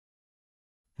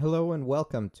Hello and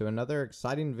welcome to another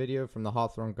exciting video from the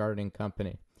Hawthorne Gardening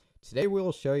Company. Today we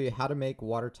will show you how to make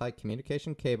watertight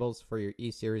communication cables for your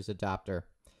E-Series adapter.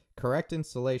 Correct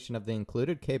installation of the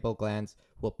included cable glands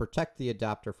will protect the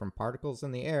adapter from particles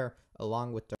in the air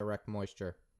along with direct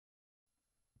moisture.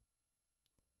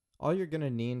 All you're going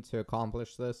to need to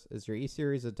accomplish this is your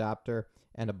E-Series adapter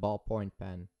and a ballpoint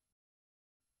pen.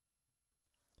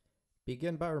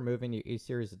 Begin by removing your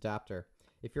E-Series adapter.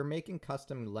 If you're making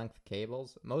custom length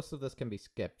cables, most of this can be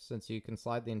skipped since you can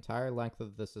slide the entire length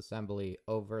of this assembly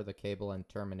over the cable and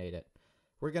terminate it.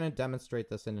 We're going to demonstrate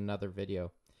this in another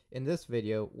video. In this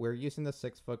video, we're using the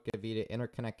 6-foot Gavita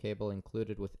interconnect cable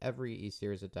included with every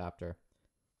E-Series adapter.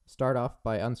 Start off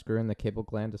by unscrewing the cable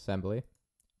gland assembly.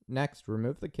 Next,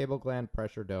 remove the cable gland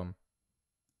pressure dome.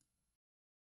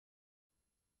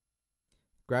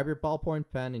 Grab your ballpoint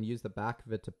pen and use the back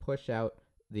of it to push out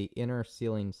the inner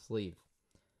sealing sleeve.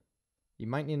 You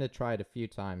might need to try it a few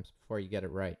times before you get it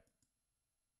right.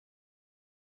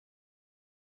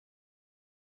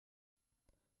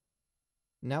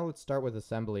 Now let's start with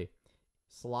assembly.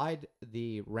 Slide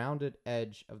the rounded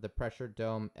edge of the pressure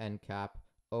dome end cap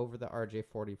over the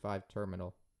RJ45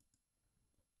 terminal.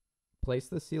 Place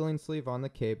the sealing sleeve on the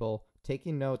cable,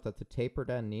 taking note that the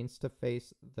tapered end needs to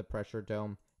face the pressure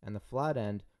dome and the flat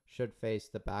end should face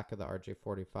the back of the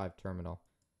RJ45 terminal.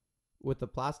 With the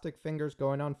plastic fingers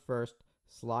going on first,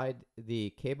 slide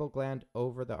the cable gland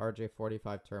over the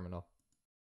RJ45 terminal.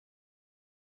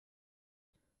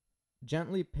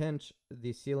 Gently pinch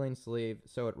the sealing sleeve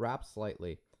so it wraps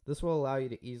slightly. This will allow you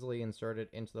to easily insert it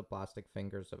into the plastic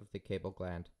fingers of the cable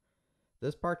gland.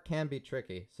 This part can be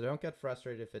tricky, so don't get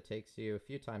frustrated if it takes you a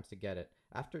few times to get it.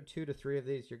 After 2 to 3 of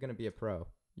these, you're going to be a pro.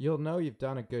 You'll know you've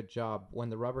done a good job when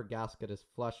the rubber gasket is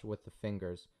flush with the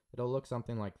fingers. It'll look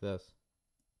something like this.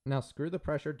 Now screw the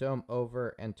pressure dome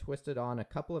over and twist it on a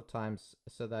couple of times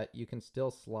so that you can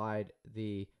still slide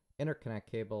the interconnect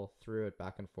cable through it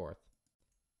back and forth.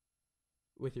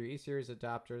 With your E-Series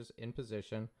adapters in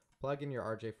position, plug in your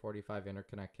RJ45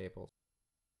 interconnect cables.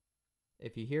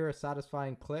 If you hear a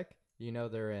satisfying click, you know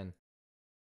they're in.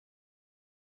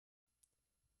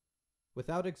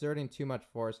 Without exerting too much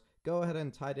force, go ahead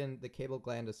and tighten the cable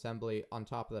gland assembly on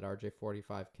top of that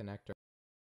RJ45 connector.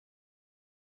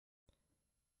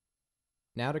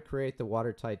 Now to create the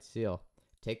watertight seal,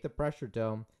 take the pressure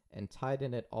dome and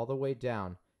tighten it all the way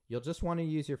down. You'll just want to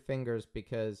use your fingers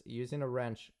because using a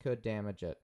wrench could damage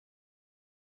it.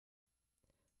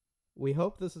 We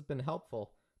hope this has been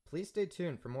helpful. Please stay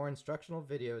tuned for more instructional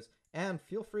videos and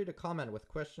feel free to comment with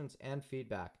questions and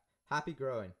feedback. Happy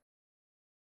growing!